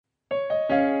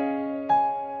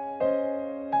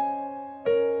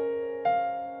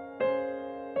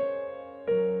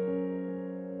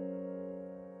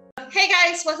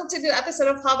guys, welcome to a new episode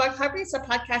of Hallmark Heartbeats, a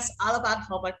podcast all about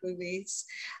Hallmark movies.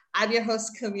 I'm your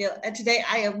host, Camille, and today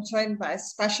I am joined by a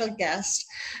special guest,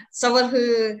 someone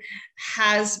who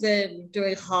has been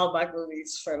doing Hallmark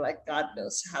movies for God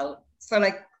knows how, for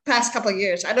past couple of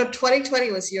years. I know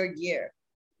 2020 was your year,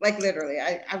 literally.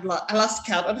 I lost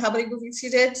count on how many movies you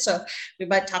did, so we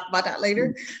might talk about that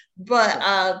later.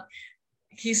 But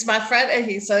he's my friend, and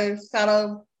he's a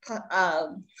fellow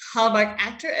Hallmark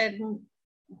actor, and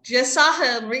just saw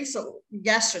him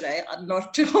yesterday on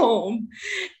North to Home,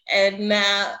 and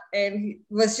he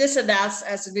was just announced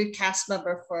as a new cast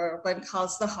member for When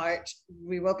Calls the Heart.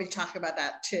 We will be talking about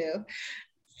that too.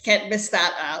 Can't miss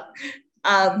that out.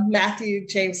 Matthew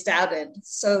James Dowden.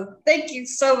 So thank you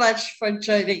so much for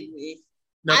joining me.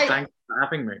 No, thanks for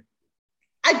having me.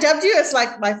 I dubbed you as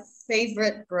my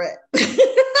favorite Brit.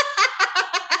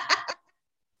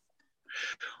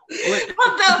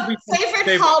 Well, no,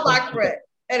 favorite Hallmark Brit.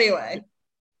 Anyway.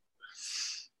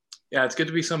 Yeah, it's good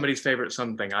to be somebody's favorite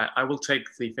something. I will take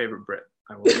the favorite Brit.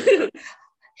 I will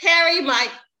Harry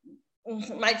might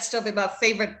still be my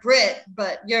favorite Brit,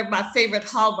 but you're my favorite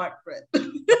Hallmark Brit.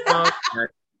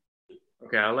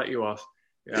 Okay, I'll let you off.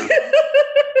 Yeah.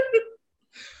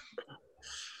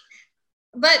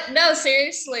 But no,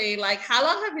 seriously, how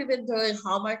long have you been doing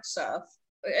Hallmark stuff?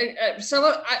 I'm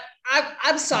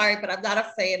sorry, but I'm not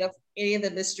a fan of any of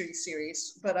the mystery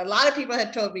series. But a lot of people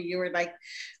had told me you were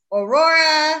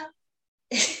Aurora.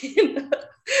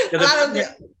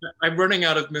 I'm running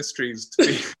out of mysteries. To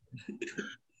be.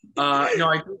 No,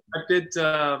 I did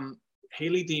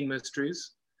Haley Dean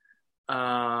mysteries.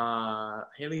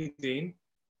 Haley Dean,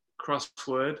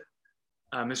 Crossword,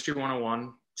 Mystery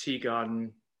 101, Tea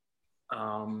Garden.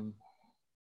 Are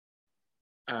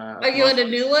you on the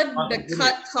new one? The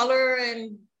Cut, Color,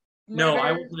 and Murder? No,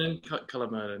 I wasn't in Cut,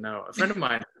 Color, Murder. No, a friend of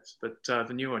mine is, but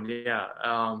the new one, yeah.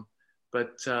 I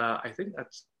think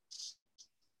that's,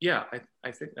 yeah,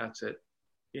 I think that's it.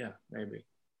 Yeah, maybe.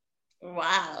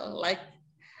 Wow,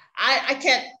 I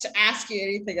can't ask you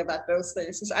anything about those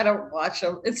things because I don't watch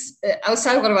them. I was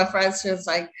talking to one of my friends who was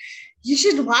like, you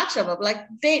should watch them. I'm like,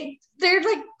 they're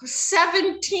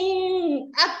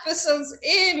 17 episodes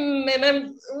in, and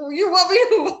then you want me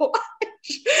to watch? I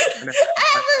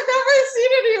haven't never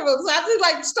seen any of them. So I have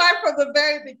to start from the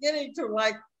very beginning to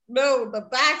know the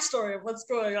backstory of what's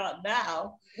going on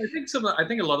now. I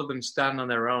think a lot of them stand on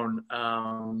their own.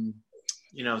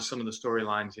 Some of the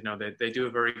storylines, they do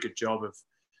a very good job of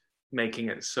making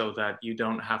it so that you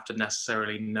don't have to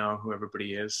necessarily know who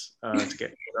everybody is to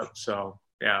get it up. So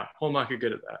yeah, Hallmark are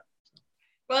good at that.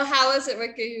 Well, how is it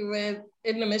working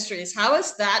in the mysteries? How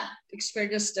is that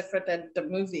experience different than the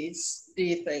movies, do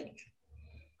you think?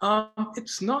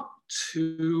 It's not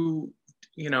too,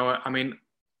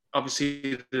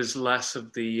 obviously there's less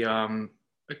of the,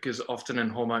 because often in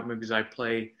Hallmark movies I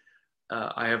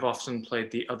have often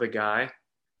played the other guy,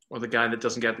 or the guy that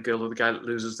doesn't get the girl, or the guy that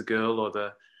loses the girl, or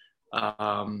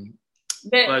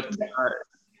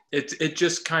it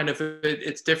just kind of,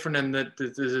 it's different in that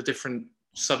there's a different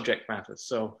subject matter.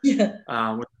 So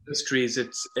with mysteries,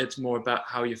 it's more about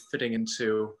how you're fitting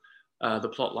into the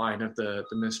plot line of the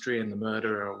mystery and the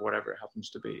murder or whatever it happens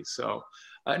to be. So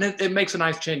and it makes a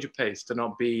nice change of pace to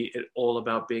not be all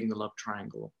about being the love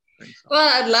triangle. So.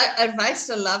 Well, advice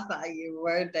to love by you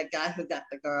were the guy who got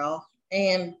the girl,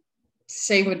 and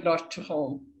same with North to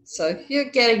Home. So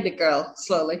you're getting the girl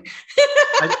slowly.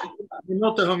 I'm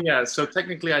not to home yet, so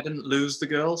technically I didn't lose the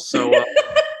girl. So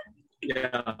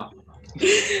yeah.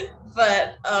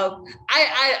 But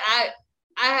I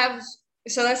have.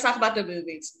 So let's talk about the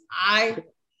movies. I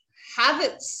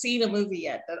haven't seen a movie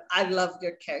yet that I love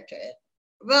your character in.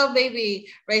 Well, maybe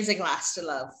Raising Glass to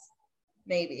Love,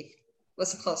 maybe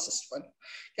was the closest one,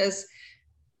 because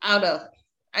I don't know.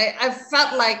 I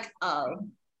felt like.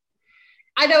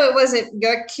 I know it wasn't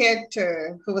your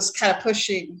character who was kind of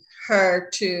pushing her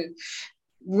to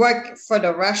work for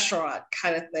the restaurant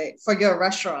kind of thing, for your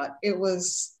restaurant. It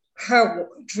was her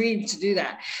dream to do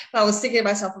that. But I was thinking to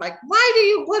myself, why do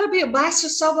you want to be a master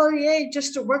sommelier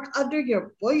just to work under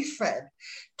your boyfriend?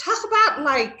 Talk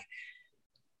about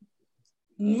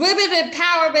women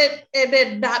empowerment, and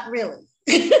then not really.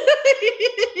 That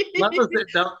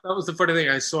was the funny thing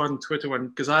I saw on Twitter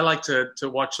because I like to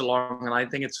watch along, and I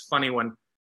think it's funny when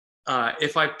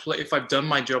if I've done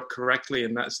my job correctly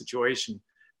in that situation,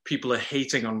 people are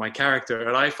hating on my character,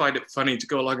 and I find it funny to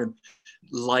go along and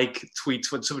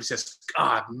tweets when somebody says,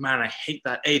 "God, man, I hate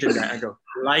that Aiden guy." I go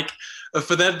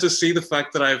for them to see the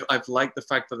fact that I've liked the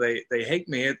fact that they hate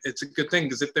me. It's a good thing,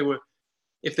 because if they were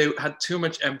if they had too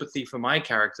much empathy for my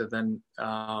character, then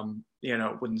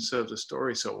it wouldn't serve the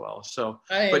story so well. So,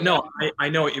 but no, I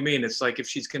know what you mean. It's like if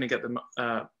she's going to get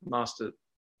the master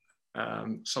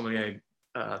sommelier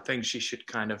thing, she should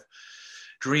kind of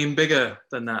dream bigger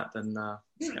than that.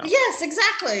 Yes,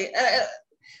 exactly.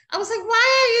 I was like,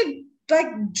 why are you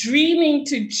like dreaming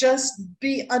to just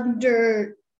be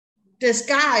under this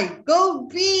guy? Go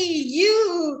be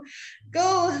you.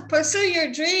 Go pursue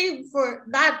your dream for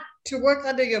not to work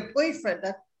under your boyfriend.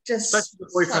 That just the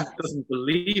boyfriend doesn't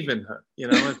believe in her.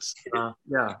 It's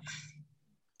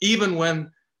Even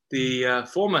when the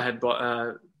former head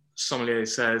sommelier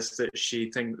says that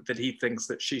he thinks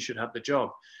that she should have the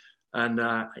job, and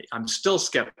I'm still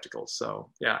skeptical.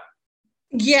 So yeah.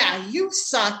 Yeah, you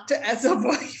sucked as a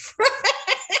boyfriend.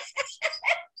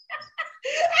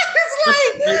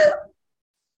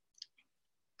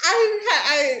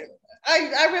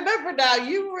 I remember now,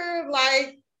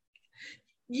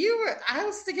 I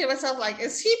was thinking to myself, like,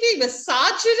 is he being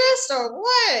misogynist or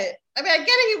what? I mean, I get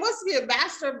it, he wants to be a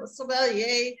master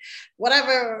sommelier,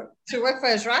 whatever, to work for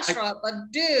his restaurant, but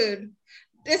dude,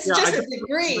 it's just a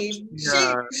degree.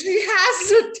 Yeah. She has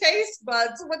the taste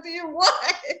buds. What do you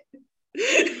want?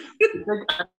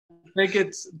 I think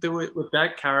it's with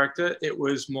that character, it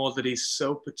was more that he's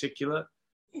so particular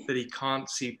that he can't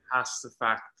see past the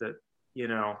fact that,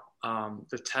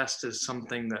 the test is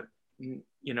something that,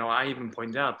 I even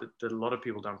pointed out that a lot of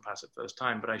people don't pass it first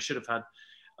time, but I should have had,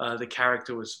 the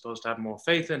character was supposed to have more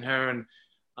faith in her and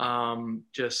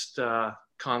just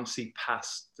can't see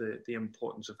past the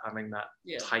importance of having that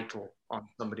title on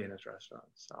somebody in his restaurant.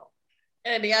 So.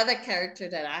 And the other character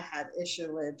that I had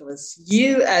issue with was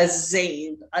you as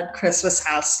Zane on Christmas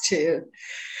House too.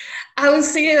 I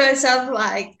was thinking to myself,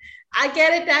 like, I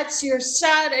get it, that's your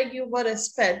son and you want to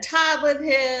spend time with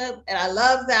him, and I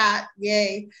love that,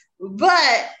 yay.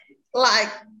 But like,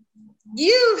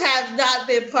 you have not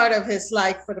been part of his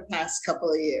life for the past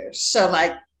couple of years. So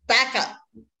like, back up.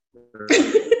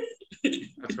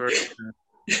 That's very true.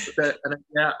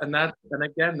 And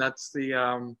again, that's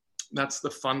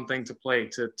the fun thing to play,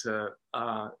 to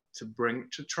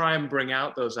try and bring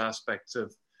out those aspects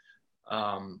of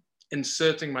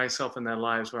inserting myself in their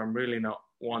lives where I'm really not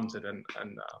wanted, and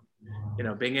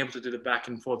being able to do the back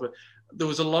and forth. But there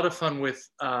was a lot of fun with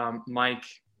Mike,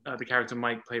 the character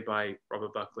Mike, played by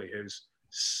Robert Buckley, who's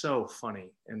so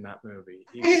funny in that movie.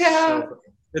 He's so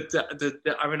funny.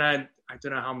 I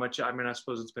don't know how much. I mean, I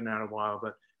suppose it's been out a while,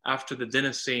 but after the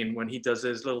dinner scene, when he does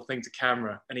his little thing to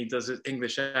camera and he does his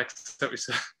English accent, we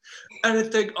say,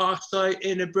 anything I say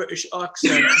in a British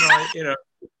accent,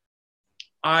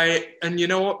 and you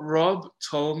know what Rob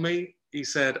told me? He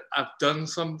said, I've done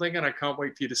something and I can't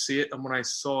wait for you to see it. And when I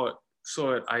saw it,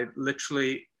 I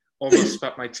literally almost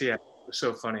spat my tea out. It was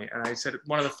so funny. And I said,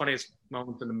 one of the funniest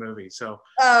moments in the movie. So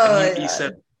he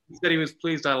said he was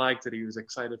pleased I liked it. He was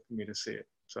excited for me to see it.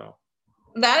 So.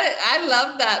 I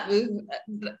love that movie.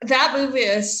 That movie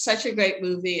is such a great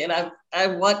movie, and I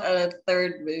want a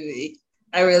third movie.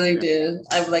 I really do.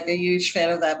 I'm like a huge fan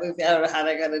of that movie. I don't know how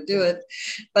they're gonna do it,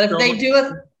 but if they do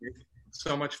it,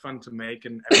 so much fun to make,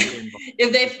 and everything.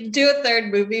 If they do a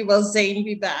third movie, will Zane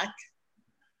be back?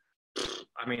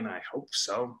 I mean, I hope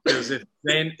so. Because if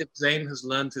Zane has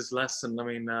learned his lesson, I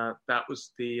mean, that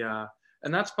was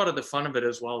and that's part of the fun of it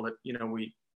as well. That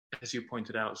we. As you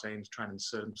pointed out, Zane's trying to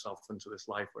insert himself into this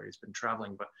life where he's been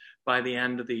traveling. But by the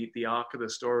end of the arc of the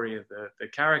story of the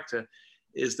character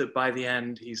is that by the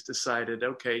end, he's decided,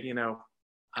 okay,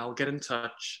 I'll get in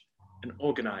touch and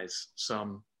organize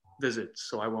some visits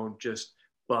so I won't just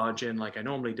barge in like I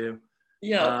normally do.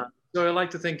 Yeah. So I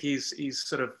like to think he's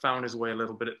sort of found his way a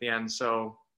little bit at the end.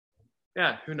 So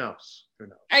yeah, who knows?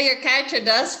 And your character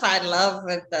does find love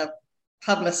with the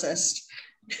publicist.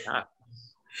 Yeah.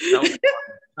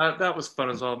 That was fun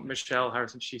as well. Michelle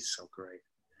Harrison, she's so great.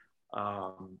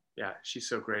 She's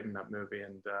so great in that movie,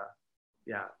 and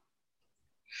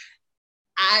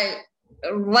I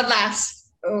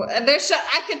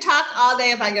could talk all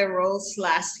day about your roles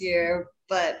last year,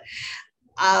 but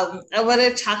I want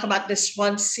to talk about this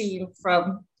one scene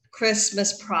from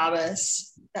Christmas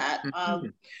Promise that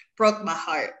broke my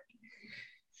heart.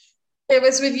 It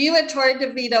was with you and Tori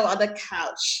DeVito on the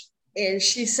couch, and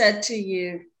she said to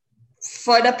you,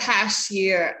 for the past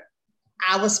year,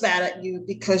 I was mad at you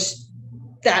because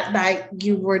that night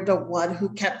you were the one who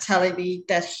kept telling me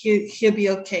that he'll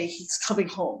be okay. He's coming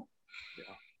home.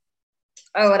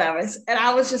 Yeah. Or whatever. And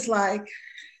I was just like,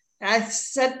 I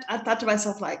thought to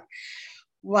myself, like,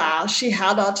 wow, she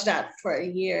held on to that for a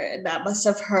year, and that must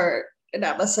have hurt. And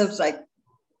that must have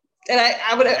and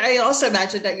I also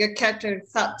imagine that your character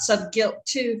felt some guilt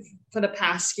too for the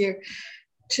past year.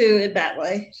 too in that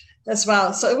way as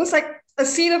well. So it was like a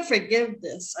scene of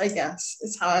forgiveness, I guess,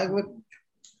 is how I would.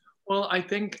 Well, I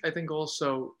think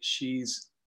also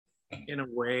she's, in a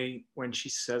way, when she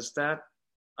says that,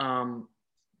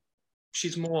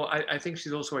 she's more. I think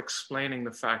she's also explaining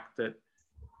the fact that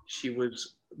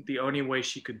the only way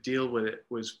she could deal with it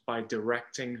was by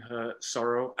directing her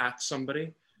sorrow at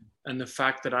somebody. And the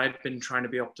fact that I'd been trying to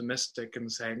be optimistic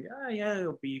and saying, yeah,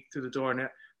 it'll be through the door. And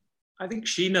I think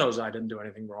she knows I didn't do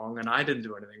anything wrong, and I didn't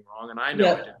do anything wrong, and I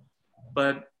know I didn't.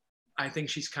 But I think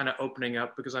she's kind of opening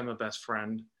up because I'm her best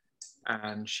friend,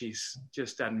 and she's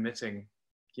just admitting,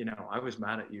 I was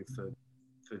mad at you for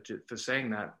saying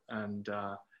that, and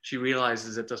she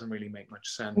realizes it doesn't really make much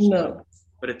sense. No.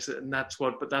 But that's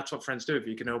what friends do. If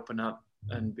you can open up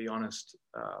and be honest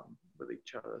with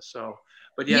each other. So,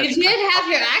 but yeah, you did have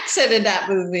your accent in that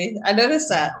movie. I noticed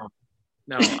that.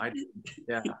 No, I didn't.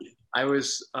 Yeah, I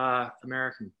was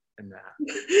American in that.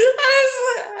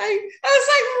 I was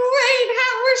like, wait,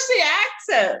 where's the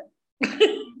accent?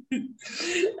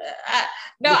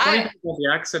 The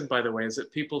accent, by the way, is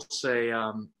that people say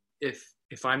if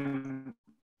I'm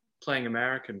playing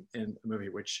American in a movie,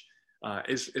 which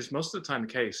is most of the time the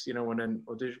case. When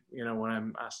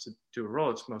I'm asked to do a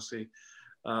role, it's mostly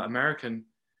American.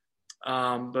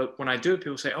 But when I do it,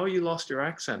 people say, "Oh, you lost your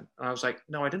accent," and I was like,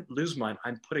 "No, I didn't lose mine.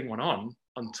 I'm putting one on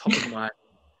top of my."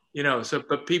 So,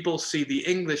 but people see the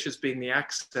English as being the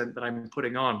accent that I'm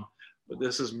putting on, but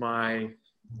this is my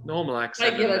normal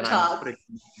accent. Regular talk.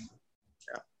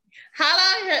 How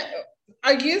long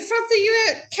are you from the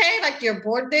UK? Like you're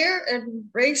born there and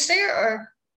raised there,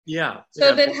 or? Yeah.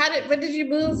 So then, when did you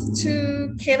move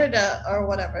to Canada or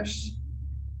whatever?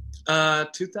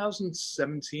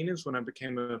 2017 is when I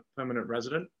became a permanent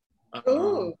resident.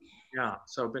 Ooh. Yeah.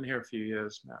 So I've been here a few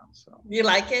years now. So. You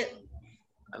like it?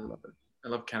 I love it. I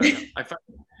love Canada. I find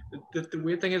the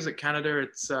weird thing is that Canada,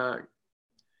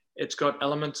 it's got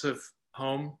elements of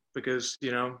home because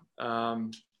the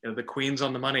Queen's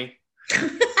on the money.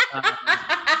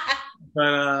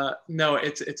 But no,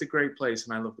 it's a great place,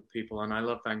 and I love the people, and I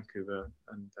love Vancouver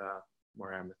and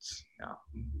where I am.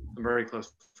 I'm very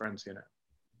close friends here now.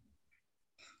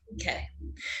 Okay,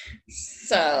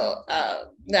 so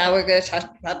now we're going to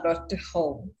talk about North to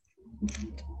Home.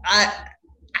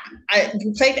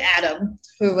 You played Adam,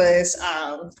 who was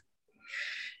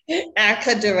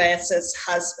Erica Durance's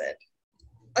husband.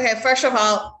 Okay, first of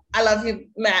all, I love you,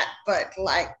 Matt, but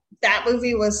like that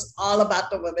movie was all about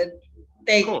the women.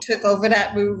 They took over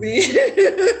that movie.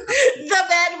 The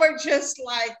men were just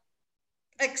like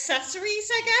accessories,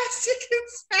 I guess you could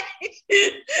say.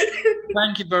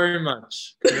 Thank you very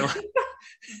much. I mean,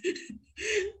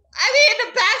 in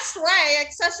the best way,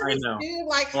 accessories do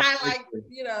like highlight,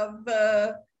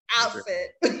 the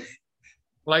outfit.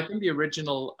 Well, I think the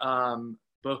original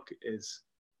book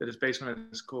that is based on it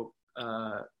is called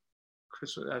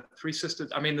Three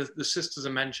Sisters. I mean, the sisters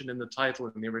are mentioned in the title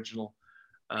in the original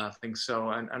thing. So,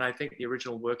 and I think the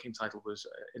original working title was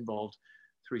involved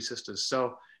Three Sisters.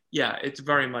 So, yeah, it's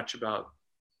very much about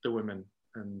the women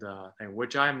and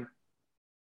which I'm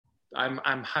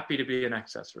happy to be an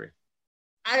accessory.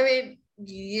 I mean,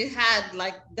 you had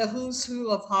like the who's who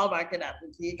of Hallmark in that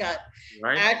movie. You got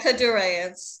Erica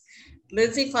Durance,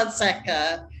 Lindsay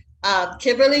Fonseca,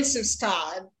 Kimberly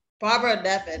Sustan, Barbara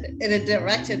Nevin, and it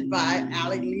directed by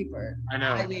Ali Liebert. I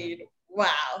know. I mean,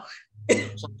 wow.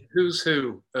 Who's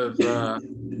who of I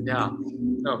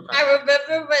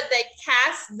remember when they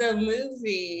cast the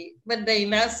movie, when they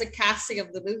announced the casting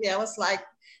of the movie, I was like,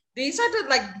 these are the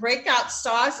like breakout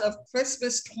stars of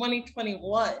Christmas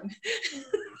 2021.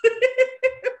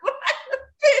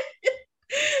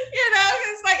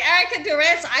 It's like Erica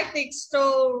Durance, I think,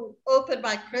 stole Open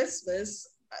by Christmas.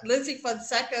 Lindsay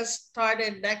Fonseca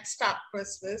started Next Stop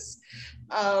Christmas.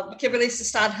 Kimberly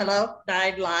Sustan, hello,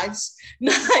 9 Lives,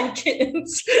 9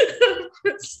 Kittens.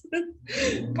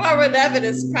 Barbara Nevin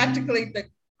is practically the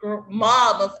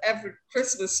mom of every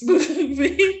Christmas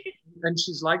movie. And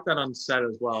she's like that on set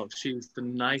as well. She's the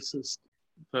nicest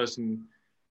person,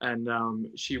 and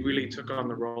she really took on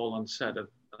the role on set of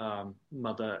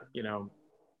Mother,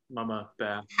 Mama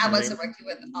Bear. How was it working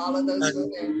with all of those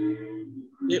women?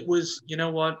 It was,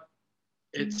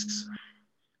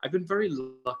 I've been very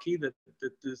lucky that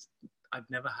I've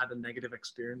never had a negative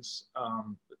experience.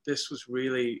 This was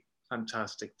really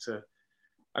fantastic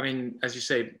as you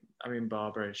say,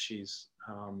 Barbara, she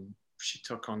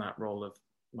took on that role of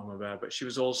Mama Bear, but she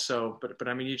was also, but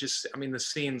I mean, the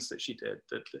scenes that she did,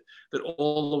 that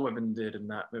all the women did in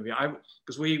that movie. I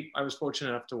was fortunate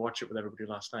enough to watch it with everybody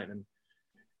last night, and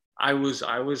I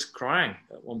was crying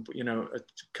at one, a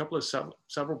couple of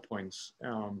several points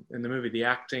in the movie. The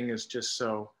acting is just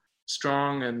so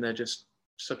strong, and they're just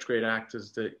such great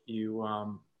actors that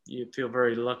you feel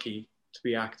very lucky to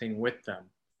be acting with them.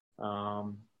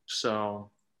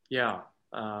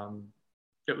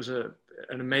 It was an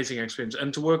amazing experience,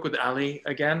 and to work with Ali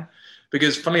again,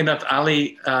 because funnily enough,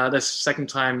 Ali, that's the second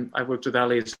time I worked with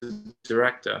Ali as a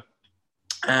director,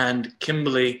 and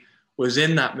Kimberly was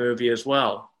in that movie as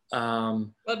well.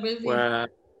 What movie? Where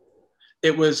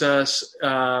it was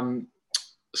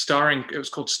starring. It was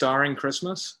called Starring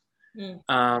Christmas,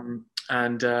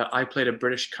 and I played a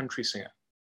British country singer.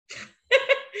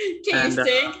 Can you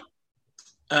sing?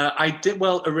 I did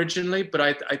well originally,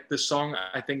 but the song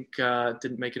I think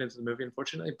didn't make it into the movie,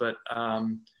 unfortunately. But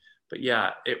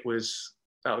yeah, that was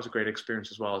a great experience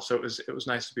as well. So it was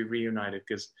nice to be reunited,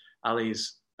 because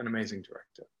Ali's an amazing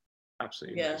director.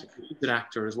 Absolutely amazing. He's an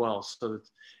actor as well, so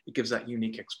it gives that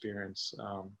unique experience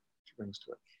he brings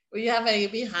to it. Will you have any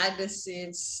behind the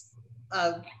scenes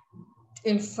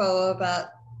info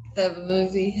about the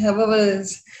movie?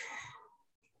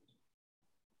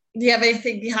 Do you have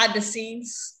anything behind the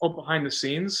scenes? Oh, behind the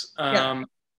scenes?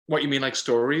 What you mean, like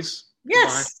stories?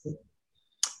 Yes.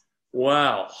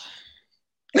 Wow.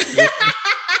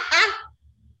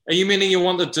 Are you meaning you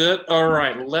want the dirt? All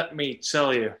right, let me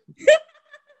tell you.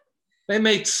 They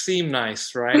may seem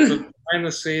nice, right? But behind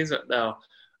the scenes, no.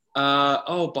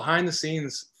 Behind the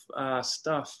scenes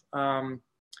stuff.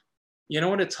 You know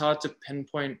what? It's hard to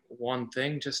pinpoint one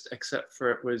thing, just except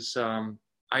for it was.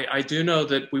 I do know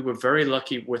that we were very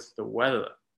lucky with the weather.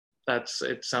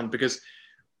 Because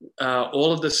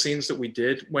all of the scenes that we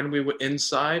did when we were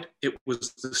inside, it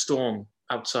was the storm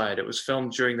outside. It was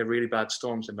filmed during the really bad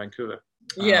storms in Vancouver.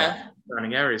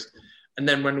 Surrounding areas, and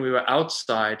then when we were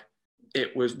outside.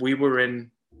 We were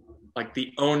in like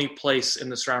the only place in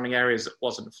the surrounding areas that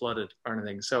wasn't flooded or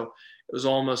anything. So it was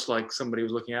almost like somebody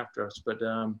was looking after us. But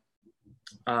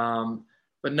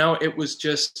no, it was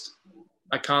just,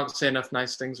 I can't say enough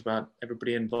nice things about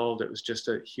everybody involved. It was just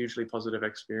a hugely positive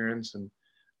experience. And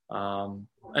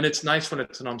it's nice when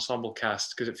it's an ensemble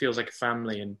cast, because it feels like a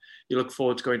family, and you look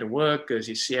forward to going to work as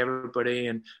you see everybody,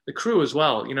 and the crew as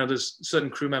well. There's certain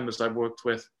crew members I've worked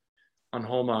with on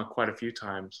Hallmark quite a few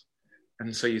times.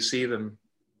 And so you see them,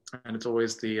 and it's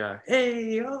always the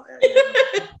hey, oh, hey.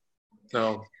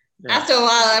 So yeah. After a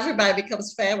while, everybody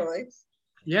becomes family.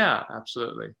 Yeah,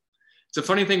 absolutely. It's a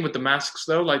funny thing with the masks,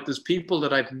 though. Like, there's people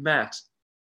that I've met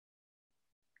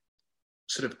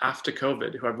sort of after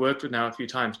COVID, who I've worked with now a few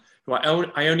times, who I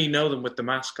only know them with the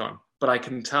mask on, but I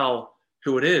can tell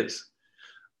who it is.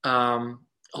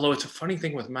 Although it's a funny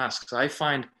thing with masks. I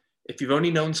find if you've only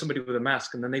known somebody with a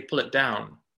mask and then they pull it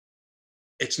down,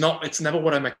 it's never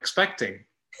what I'm expecting.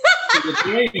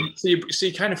 So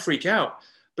you kind of freak out.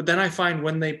 But then I find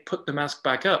when they put the mask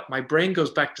back up, my brain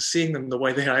goes back to seeing them the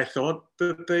way that I thought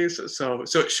that they. So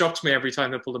it shocks me every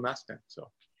time they pull the mask down. So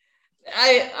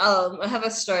I have a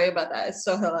story about that. It's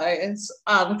so hilarious.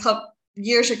 A couple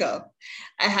years ago,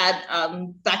 I had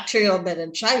bacterial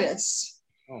meningitis.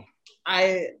 Oh.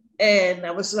 I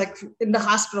was like in the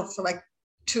hospital for like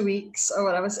 2 weeks or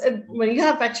whatever. And when you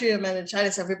have bacterial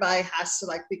meningitis, everybody has to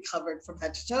like be covered from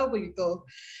head to toe when you go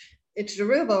into the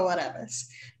room or whatever.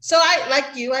 So I,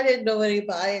 like you, I didn't know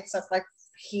anybody except like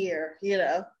here,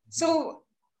 So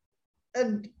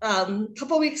a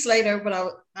couple of weeks later,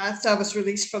 after I was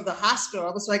released from the hospital,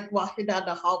 I was like walking down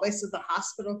the hallways of the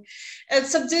hospital, and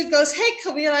some dude goes, "Hey,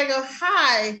 Camille." I go,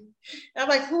 "Hi." And I'm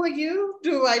like, "Who are you?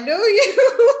 Do I know you?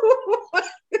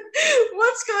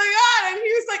 What's going on?" And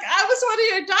he was like, "I was one of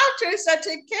your doctors that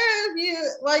took care of you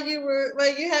while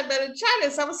you had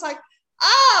meningitis." I was like,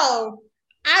 "Oh,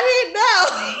 I didn't know."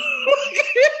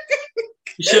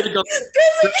 You should have gone.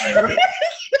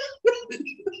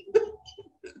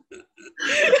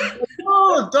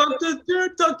 Oh,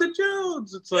 Dr.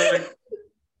 Jones. It's like.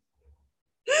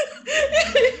 Because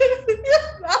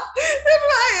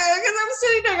I'm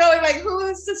sitting there going like, who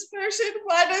is this person?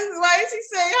 Why is he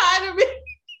saying hi to me?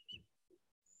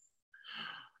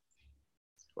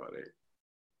 Funny.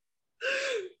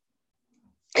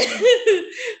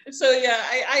 So yeah,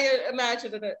 I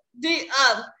imagine it. The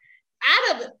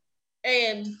Adam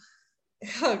and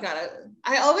oh god,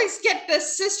 I always get the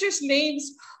sisters'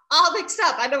 names all mixed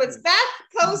up. I know it's Beth,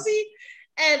 Posey,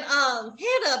 and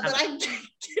Hannah, but I can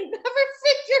never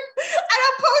figure. I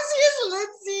know Posey is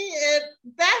Lindsay and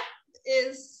Beth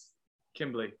is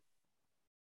Kimberly.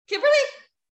 Kimberly?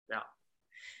 Yeah.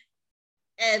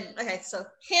 And okay, so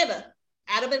Hannah,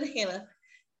 Adam and Hannah.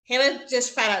 Hannah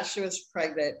just found out she was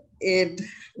pregnant, and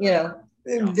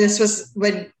this was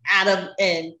when Adam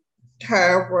and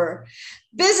her were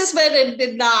businessmen and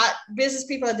business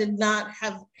people that did not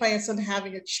have plans on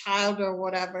having a child or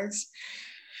whatever.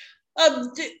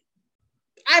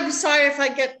 I'm sorry if I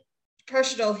get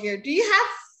personal here. Do you have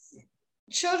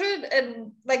children,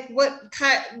 and like what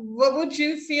would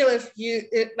you feel if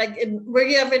were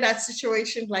you ever in that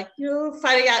situation, like you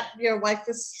finding out your wife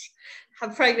is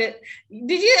pregnant?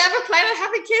 Did you ever plan on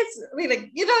having kids? I mean, like,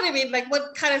 you know what I mean? Like,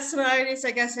 what kind of similarities,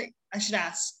 I guess I should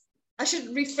ask. I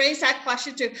should rephrase that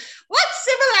question to, what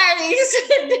similarities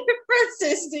and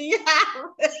differences do you have?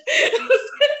 I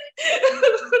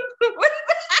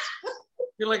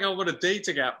feel like I'm on a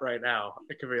dating app right now,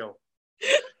 Camille.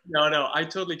 No, I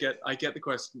totally get the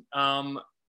question.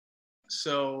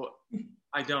 So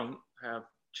I don't have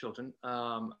children,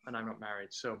 and I'm not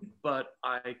married. So, but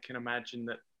I can imagine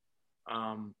that,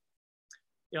 I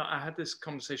had this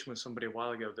conversation with somebody a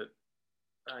while ago that,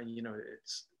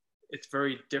 it's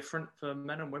very different for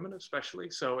men and women,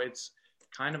 especially. So it's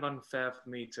kind of unfair for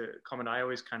me to comment. I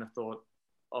always kind of thought,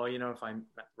 if I met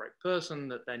the right person,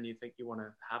 that then you think you want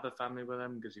to have a family with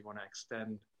them because you want to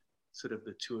extend sort of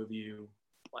the two of you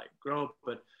like grow up.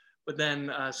 But then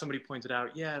somebody pointed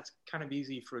out, yeah, it's kind of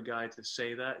easy for a guy to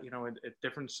say that, it's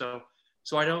different. So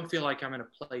I don't feel like I'm in a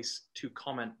place to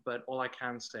comment, but all I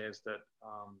can say is that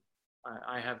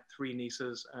I have 3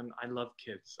 nieces and I love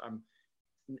kids. I'm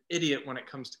an idiot when it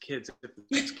comes to kids. If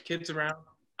there's kids around,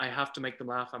 I have to make them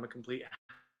laugh. I'm a complete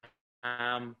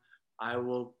ham.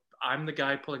 I'm the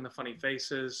guy pulling the funny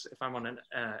faces. If I'm on an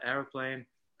airplane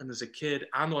and there's a kid,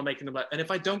 I'm the one making them laugh. And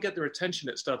if I don't get their attention,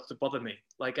 it starts to bother me.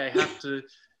 Like I have to,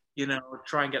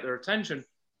 try and get their attention.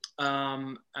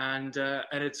 And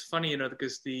it's funny,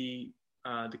 because the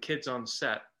kids on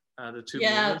set, the 2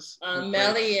 boys,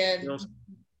 Melly and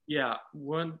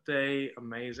weren't they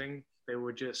amazing? They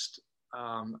were just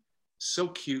so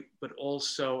cute, but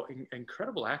also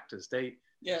incredible actors.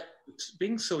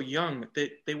 Being so young,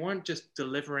 they weren't just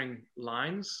delivering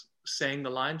lines, saying the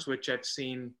lines, which I've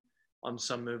seen on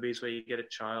some movies where you get a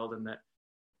child and that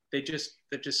they're just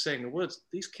saying the words.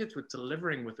 These kids were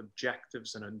delivering with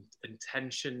objectives and an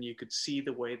intention. You could see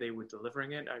the way they were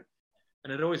delivering it.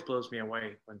 And it always blows me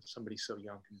away when somebody so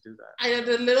young can do that. I know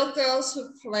the little girls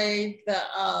who played the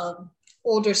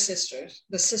older sisters,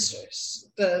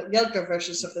 the younger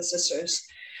versions of the sisters.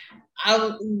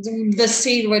 The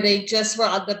scene where they just were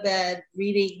on the bed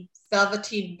reading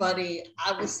Velveteen Bunny,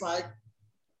 I was like,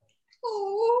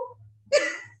 oh.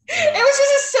 It was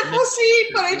just a simple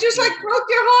scene, but it just like broke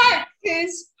your heart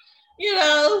because,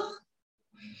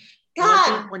 God. I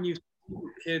think when you see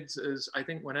kids, I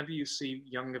think whenever you see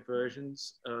younger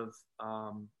versions of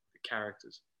the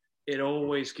characters, it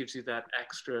always gives you that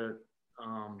extra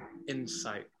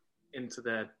insight into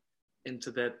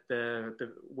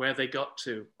where they got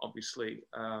to, obviously,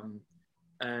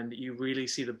 and you really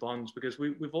see the bonds because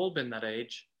we've all been that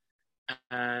age,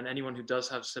 and anyone who does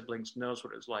have siblings knows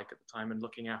what it was like at the time and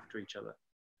looking after each other,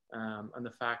 and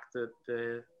the fact that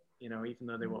even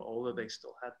though they were older, they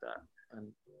still had that and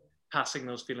passing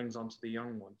those feelings on to the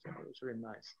young ones. It was really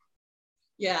nice.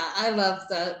 Yeah, I love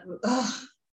that. Ugh.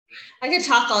 I could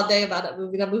talk all day about that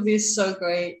movie. That movie is so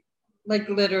great. Like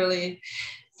literally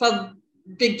from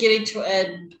beginning to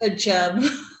end, a gem.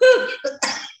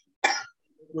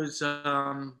 It was,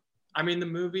 the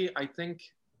movie, I think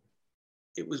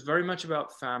it was very much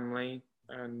about family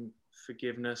and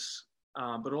forgiveness,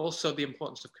 but also the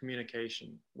importance of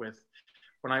communication with,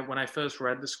 when I first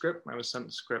read the script, I was sent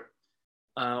the script,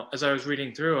 as I was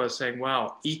reading through, I was saying,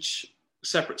 wow, each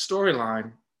separate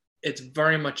storyline, it's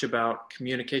very much about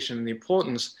communication and the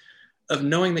importance of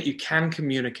knowing that you can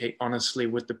communicate honestly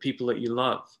with the people that you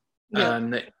love. Yeah.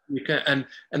 And that you can,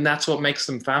 and that's what makes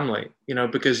them family,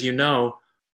 because no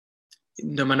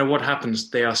matter what happens,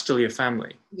 they are still your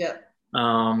family. Yeah.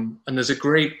 And there's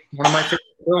one of my favorite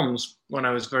films when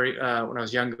I was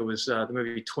younger was the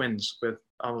movie Twins with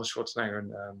Arnold Schwarzenegger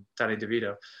and Danny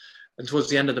DeVito. And towards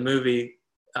the end of the movie,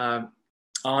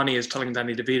 Arnie is telling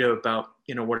Danny DeVito about,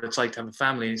 what it's like to have a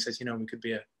family. And he says, we could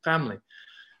be a family.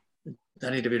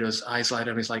 Danny DeVito's eyes light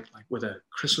up. He's like with a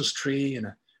Christmas tree and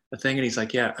a thing. And he's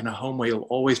like, yeah, and a home where you'll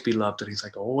always be loved. And he's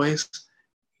like, always,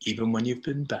 even when you've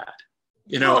been bad.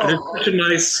 And it's such a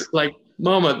nice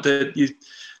moment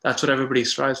that's what everybody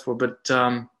strives for. But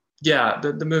the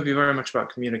movie very much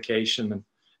about communication and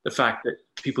the fact that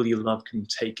people you love can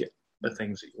take it, the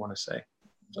things that you want to say.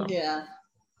 So. Yeah.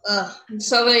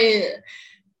 So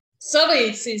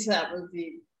many scenes of that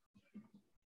movie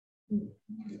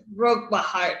broke my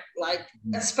heart,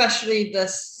 especially the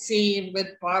scene with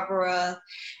Barbara,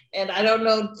 and I don't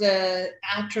know the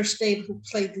actor's name who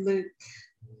played Luke.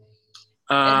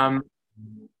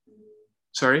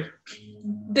 Sorry?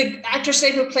 The actor's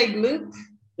name who played Luke?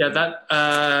 Yeah,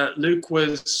 that Luke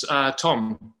was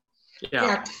Tom.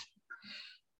 Yeah.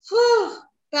 Whew,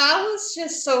 that was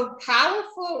just so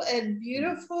powerful and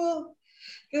beautiful.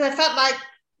 Because I felt like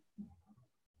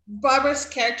Barbara's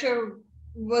character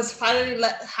was finally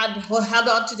had held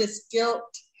on to this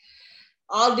guilt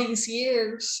all these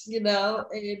years, you know.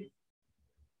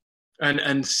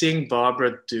 And seeing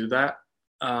Barbara do that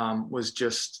was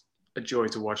just a joy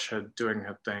to watch her doing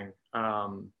her thing.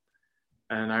 And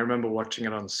I remember watching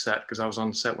it on set because I was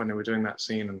on set when they were doing that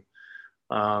scene.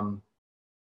 And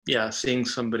seeing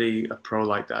somebody, a pro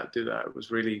like that, do that, it was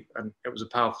really, and it was a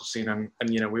powerful scene. And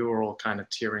you know, we were all kind of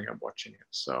tearing up watching it.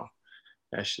 So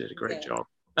yeah, she did a great job.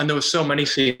 And there were so many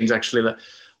scenes actually that,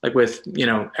 like with, you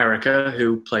know, Erica,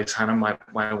 who plays Hannah,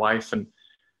 my wife, and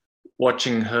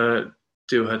watching her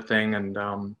do her thing. And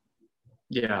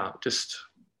just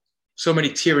so many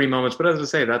teary moments. But as I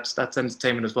say, that's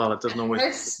entertainment as well. It doesn't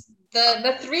always.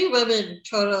 The three women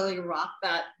totally rocked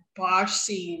that bar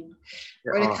scene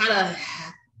where they kind of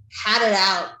had it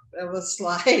out. It was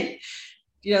like,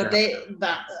 you know,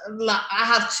 I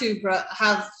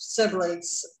have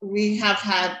siblings. We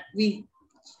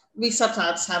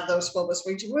sometimes have those moments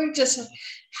where we just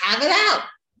have it out.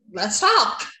 Let's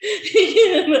talk.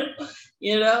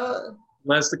 You know.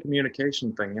 That's the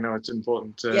communication thing. You know, it's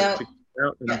important to get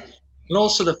out. And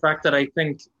also the fact that I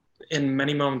think in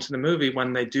many moments in the movie,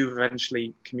 when they do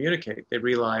eventually communicate, they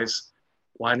realize,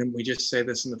 why didn't we just say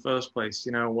this in the first place?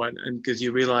 You know, and because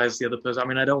you realize the other person. I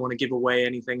mean, I don't want to give away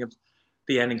anything of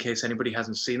the end in case anybody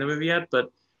hasn't seen the movie yet, but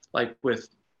like with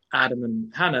Adam and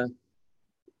Hannah,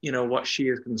 you know, what she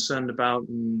is concerned about,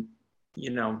 and,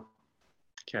 you know,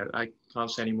 I can't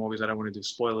say any more because I don't want to do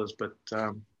spoilers, but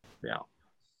yeah.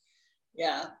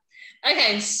 Yeah.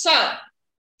 Okay, so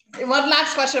one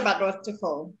last question about North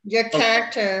Dakota. Your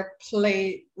character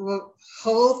played,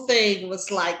 whole thing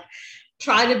was like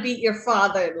trying to beat your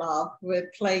father-in-law with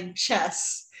playing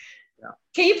chess. Yeah.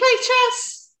 Can you play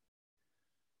chess?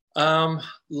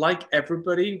 Like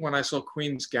everybody, when I saw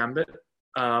Queen's Gambit,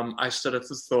 I started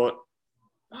to thought,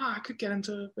 I could get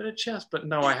into a bit of chess, but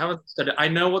no, I haven't studied. I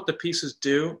know what the pieces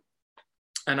do,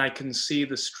 and I can see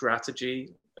the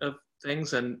strategy of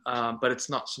things, and but it's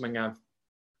not something I've.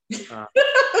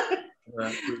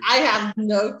 I have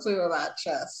no clue about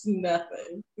chess.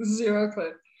 Nothing. Zero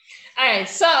clue. All right,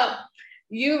 so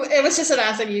it was just an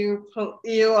answer. You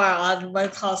are on my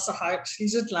pulse of heart. You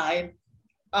just lied.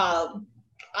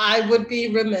 I would be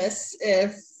remiss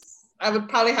if I would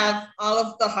probably have all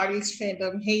of the Hardy's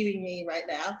fandom hating me right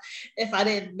now if I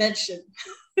didn't mention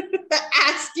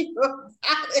ask you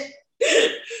about it.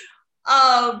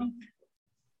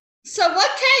 So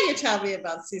what can you tell me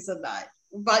about season 9,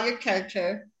 about your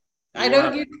character? I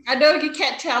know you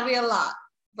can't tell me a lot,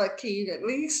 but can you at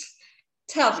least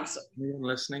tell me something? Anyone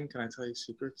listening, can I tell you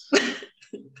secrets?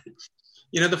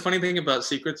 You know, the funny thing about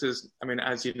secrets is, I mean,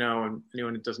 as you know, and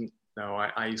anyone who doesn't know,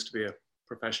 I used to be a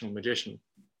professional magician.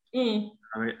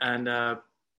 And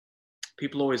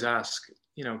people always ask,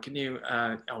 you know, can you,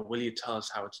 will you tell us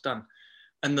how it's done?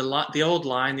 And the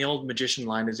old magician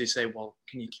line is, you say, well,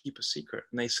 can you keep a secret?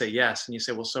 And they say yes, and you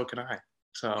say, well, so can I.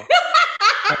 So,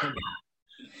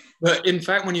 but in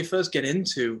fact, when you first get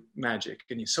into magic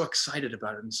and you're so excited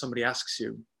about it, and somebody asks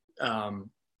you,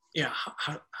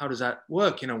 how does that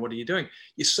work? You know, what are you doing?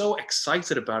 You're so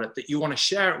excited about it that you want to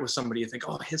share it with somebody. You think,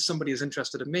 oh, here's somebody as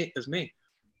interested in me as me.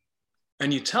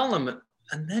 And you tell them,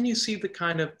 and then you see the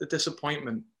kind of the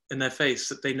disappointment in their face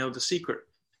that they know the secret.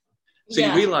 So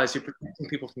you realize you're protecting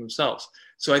people from themselves.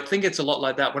 So I think it's a lot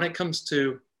like that. When it comes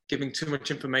to giving too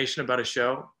much information about a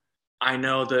show, I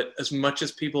know that as much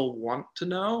as people want to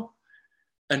know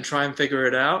and try and figure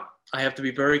it out, I have to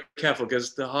be very careful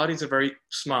because the Hardys are very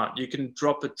smart. You can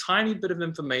drop a tiny bit of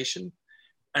information,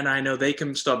 and I know they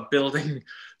can start doing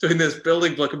this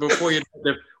building block, and before you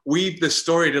know, weave the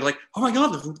story to like, oh my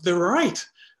God, they're right.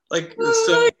 Like,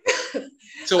 so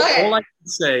okay.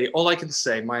 all I can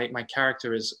say, my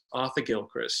character is Arthur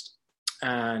Gilchrist,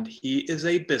 and he is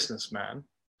a businessman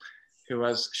who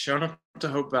has shown up to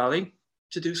Hope Valley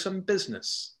to do some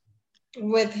business.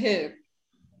 With who?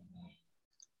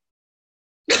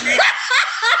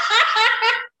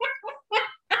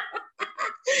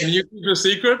 Can you keep a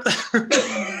secret?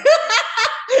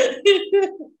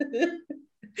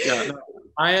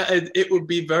 It would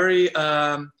be very.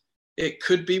 It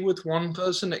could be with one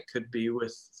person. It could be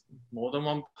with more than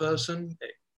one person.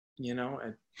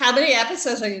 How many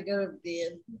episodes are you going to be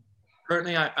in?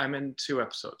 Currently, I'm in 2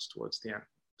 episodes towards the end.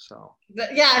 So.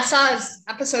 Yeah, I saw it's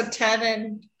episode 10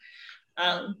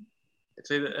 and. It's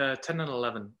either 10 and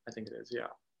 11. I think it is.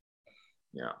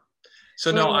 Yeah. So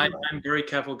no, I'm very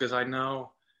careful because I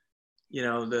know,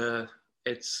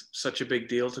 it's such a big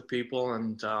deal to people,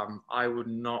 and I would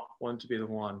not want to be the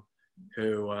one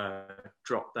who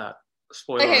dropped that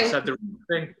spoiler. Okay. Said the wrong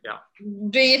thing. Yeah.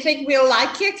 Do you think we'll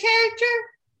like your character,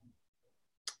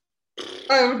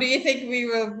 or do you think we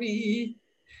will be?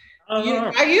 Are you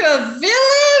a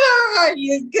villain or are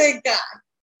you a good guy?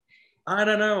 I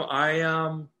don't know.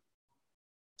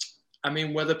 I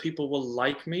mean, whether people will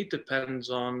like me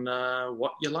depends on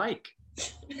what you like.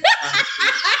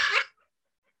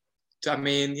 I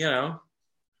mean,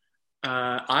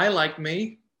 I like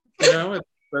me,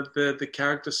 but the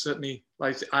character certainly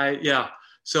likes.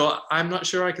 So I'm not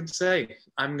sure I can say.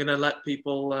 I'm gonna let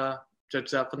people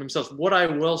judge that for themselves. What I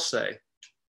will say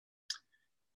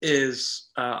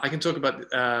is I can talk about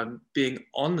being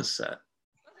on the set,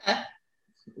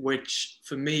 which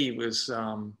for me was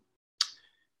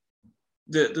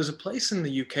there's a place in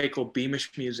the UK called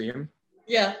Beamish Museum.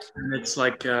 Yeah, and it's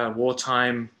like a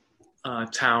wartime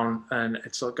town, and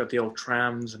it's got the old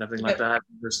trams and everything like that.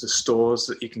 There's the stores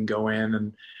that you can go in,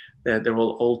 and they're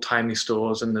all old-timey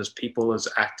stores, and there's people as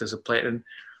actors that play. And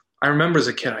I remember as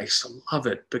a kid, I used to love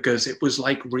it because it was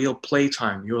like real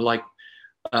playtime. You were like,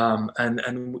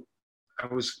 and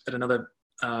I was at another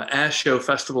air show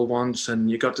festival once, and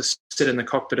you got to sit in the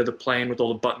cockpit of the plane with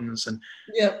all the buttons, and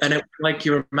it like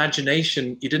your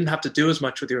imagination. You didn't have to do as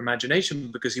much with your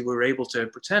imagination because you were able to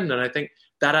pretend. And I think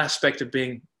that aspect of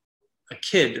being a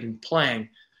kid and playing,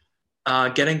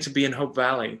 getting to be in Hope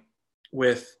Valley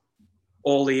with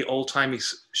all the old-timey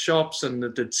shops and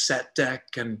the set deck,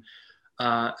 and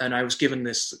I was given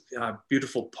this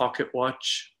beautiful pocket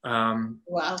watch.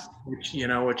 Wow.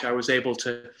 Which I was able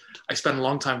to. I spent a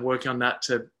long time working on that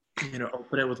to,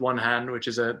 open it with one hand, which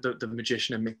is the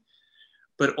magician in me.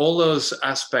 But all those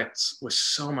aspects were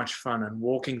so much fun, and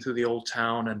walking through the old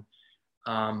town, and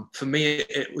for me,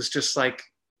 it was just like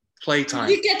playtime.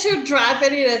 Did you get to drive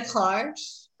any of the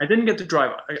cars? I didn't get to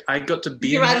drive. I got to be.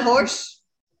 Did you ride a horse?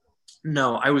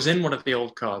 No, I was in one of the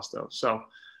old cars though. So,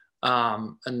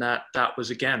 and that was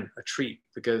again a treat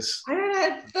because I don't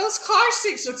know, those car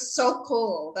seats look so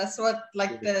cool. That's what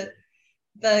like the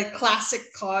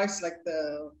classic cars, like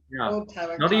the old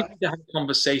timer. Not even to have a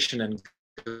conversation in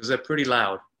because they're pretty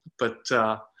loud. But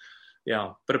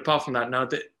but apart from that, no.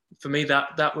 For me,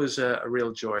 that was a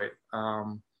real joy.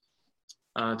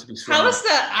 To be how was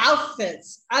the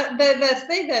outfits? The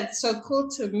thing that's so cool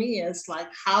to me is like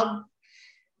how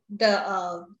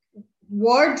the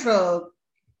wardrobe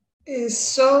is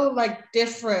so like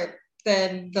different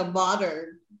than the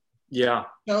modern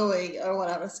knowing or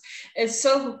whatever. It's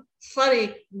so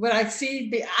funny when I see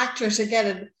the actors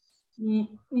again in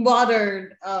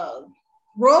modern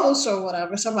roles or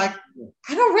whatever. So I'm like,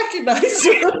 I don't recognize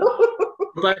you.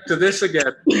 Back to this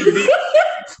again.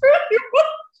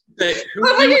 But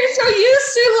when you're so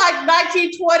used to like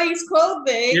 1920s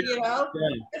clothing,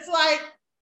 it's like,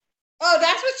 oh,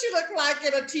 that's what you look like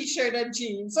in a t-shirt and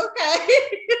jeans. Okay.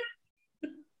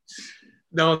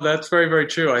 No, that's very, very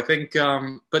true. I think,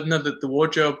 but no, the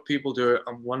wardrobe people do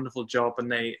a wonderful job,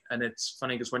 and it's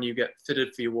funny because when you get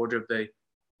fitted for your wardrobe, they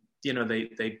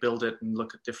build it and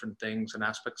look at different things and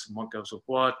aspects and what goes with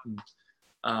what. And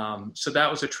so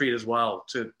that was a treat as well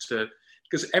to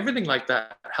because everything like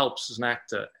that helps as an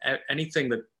actor. Anything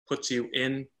that puts you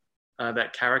in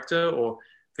that character or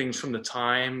things from the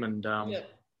time, and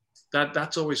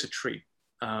that's always a treat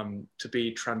to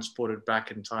be transported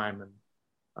back in time. And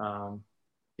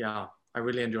I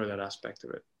really enjoy that aspect of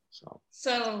it.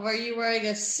 So were you wearing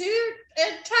a suit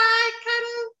and tie kind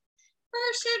of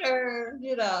person, or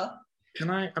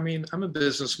I mean, I'm a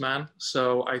businessman,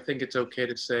 so I think it's okay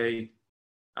to say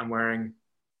I'm wearing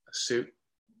a suit.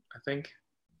 I think.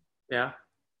 Yeah.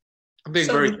 I'm being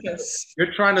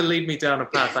you're trying to lead me down a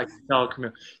path. I can tell,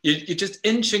 Camille. You're just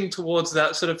inching towards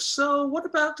that sort of, so what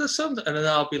about the something? And then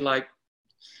I'll be like,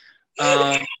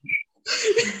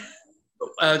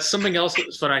 something else that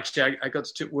was fun, actually. I got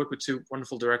to work with two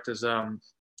wonderful directors. There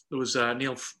was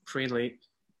Neil Freenley,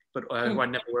 but who I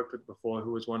never worked with before,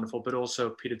 who was wonderful, but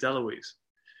also Peter DeLuise,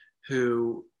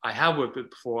 who I have worked with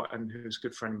before and who's a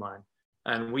good friend of mine.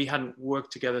 And we hadn't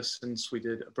worked together since we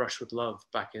did A Brush with Love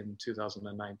back in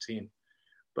 2019.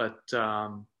 But I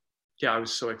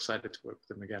was so excited to work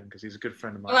with him again because he's a good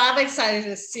friend of mine. Well, I'm excited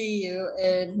to see you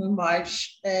in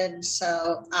March. And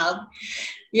so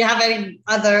you have any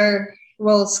other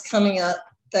roles coming up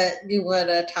that you want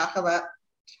to talk about?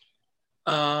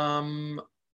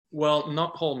 Well,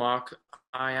 not Hallmark.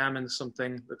 I am in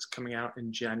something that's coming out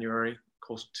in January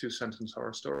called Two Sentence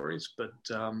Horror Stories, but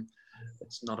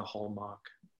it's not a Hallmark.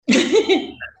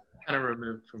 kind of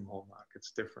removed from Hallmark.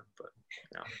 It's different, but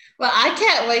yeah. Well, I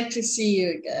can't wait to see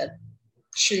you again.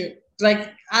 Shoot,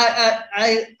 like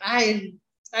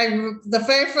the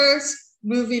very first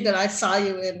movie that I saw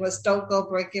you in was Don't Go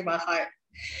Breaking My Heart,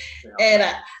 and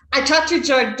I talked to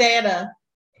Jordana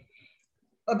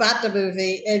about the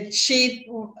movie, and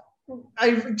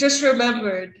I just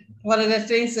remembered one of the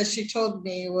things that she told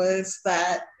me was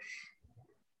that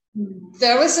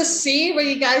there was a scene where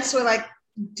you guys were like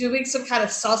doing some kind of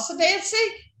salsa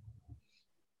dancing.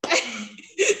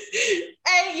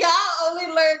 And y'all only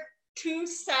learned 2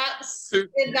 steps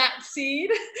in that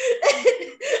scene.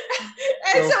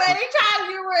 And so anytime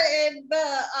you were in the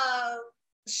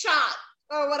shot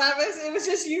or whatever, it was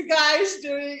just you guys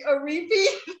doing a repeat.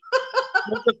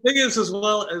 Well, the thing is, as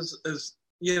well as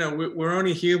you know, we're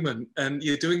only human, and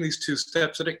you're doing these 2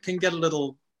 steps, and it can get a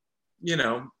little, you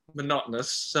know,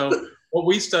 monotonous. So what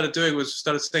we started doing was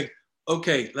started saying,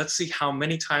 okay, let's see how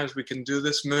many times we can do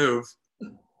this move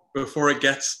before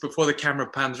the camera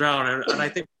pans around. And I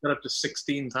think we got up to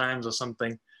 16 times or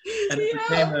something. And it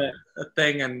became a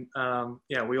thing. And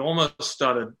we almost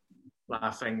started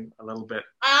laughing a little bit.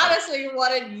 I honestly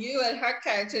wanted you and her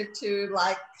character to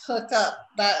like hook up.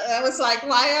 But I was like,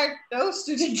 why aren't those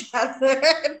 2 together?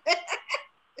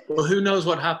 Well, who knows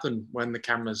what happened when the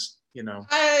cameras, you know.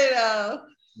 I know.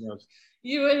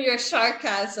 You and your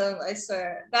sarcasm, I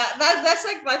swear. That's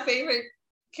like my favorite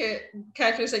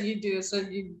characters that you do. So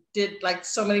you did like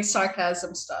so many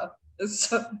sarcasm stuff. It's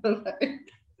so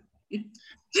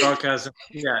sarcasm.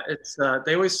 Yeah, it's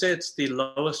they always say it's the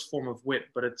lowest form of wit,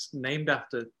 but it's named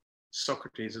after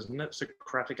Socrates, isn't it?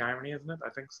 Socratic irony, isn't it? I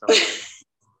think so.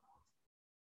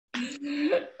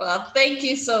 Well, thank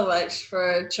you so much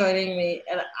for joining me,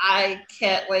 and I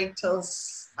can't wait till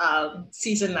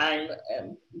season 9.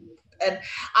 And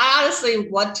I honestly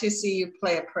want to see you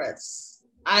play a prince.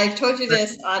 I told you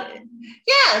this on.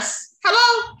 Yes,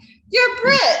 hello, you're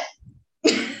Brit.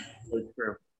 Very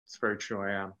true. It's very true.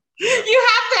 I am. You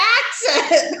have the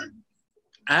accent.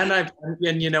 And I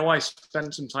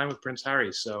spent some time with Prince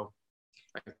Harry, so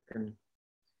I can.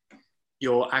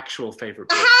 Your actual favorite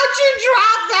Brit. How'd you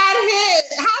drop that hit?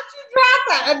 How'd you drop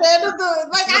that at the end of the,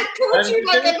 like I told you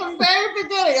like at the very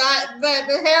beginning, that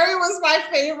Harry was my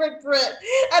favorite Brit,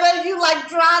 and then you like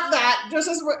dropped that just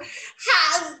as we're,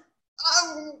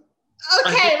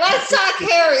 okay, let's talk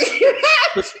Harry.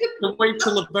 Wait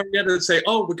till the very end and say,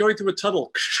 oh, we're going through a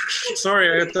tunnel.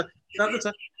 Sorry, I had to.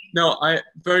 No,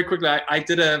 very quickly. I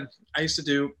used to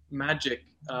do magic.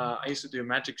 I used to do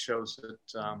magic shows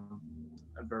at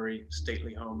a very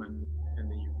stately home in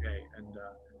the UK, and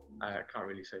I can't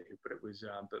really say who, but it was.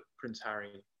 But Prince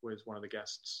Harry was one of the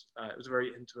guests. It was a very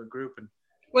intimate group, and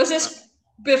was this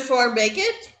before Make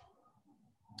It?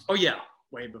 Oh yeah,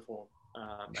 way before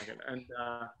Meghan, and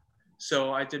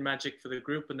so I did magic for the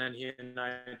group, and then he and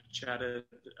I chatted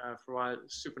for a while.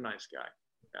 Super nice guy.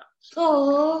 Yeah.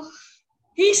 Oh,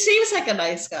 he seems like a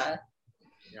nice guy.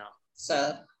 Yeah.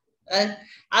 So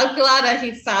I'm glad that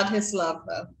he found his love,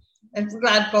 though. I'm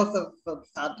glad both of them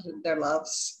found their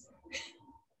loves.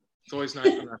 It's always nice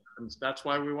when that happens. That's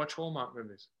why we watch Hallmark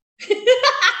movies.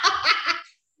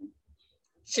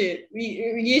 Shoot,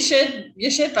 you should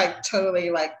like totally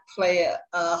like play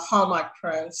a Hallmark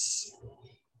prince.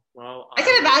 Well, I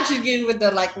can imagine you with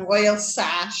the like royal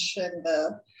sash and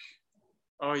the.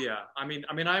 Oh yeah, I mean,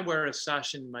 I wear a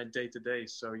sash in my day-to-day,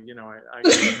 so you know, I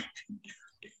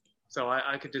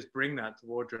could just bring that to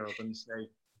wardrobe and say,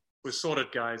 "We're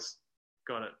sorted, guys.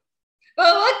 Got it."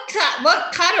 Well,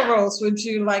 what kind of roles would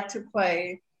you like to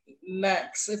play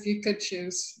next if you could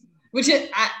choose? Would you?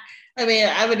 I mean,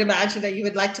 I would imagine that you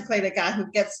would like to play the guy who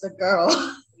gets the girl.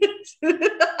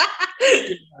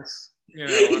 Yes. You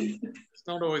know, it's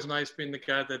not always nice being the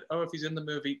guy that, if he's in the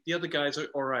movie, the other guys are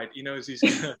all right. He knows he's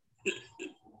gonna.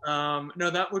 No,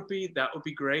 that would be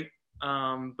great.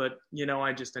 But you know,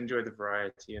 I just enjoy the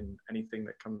variety and anything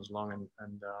that comes along,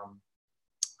 and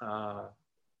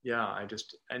I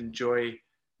just enjoy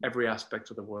every aspect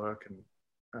of the work,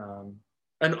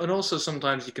 and also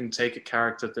sometimes you can take a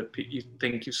character that you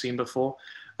think you've seen before,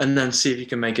 and then see if you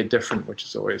can make it different, which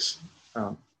is always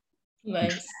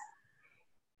nice.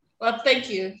 Well, thank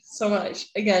you so much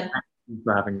again. Thanks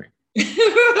for having me.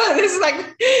 This is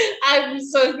like, I'm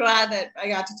so glad that I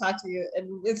got to talk to you,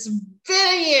 and it's been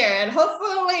a year, and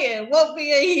hopefully it won't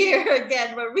be a year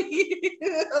again where we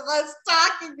of us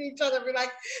talking to each other. We're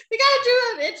like, we gotta do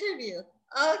an interview.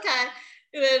 Okay,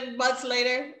 and then months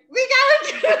later, we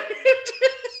gotta do an interview.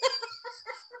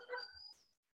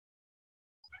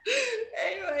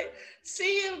 Anyway,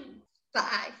 see you.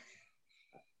 Bye.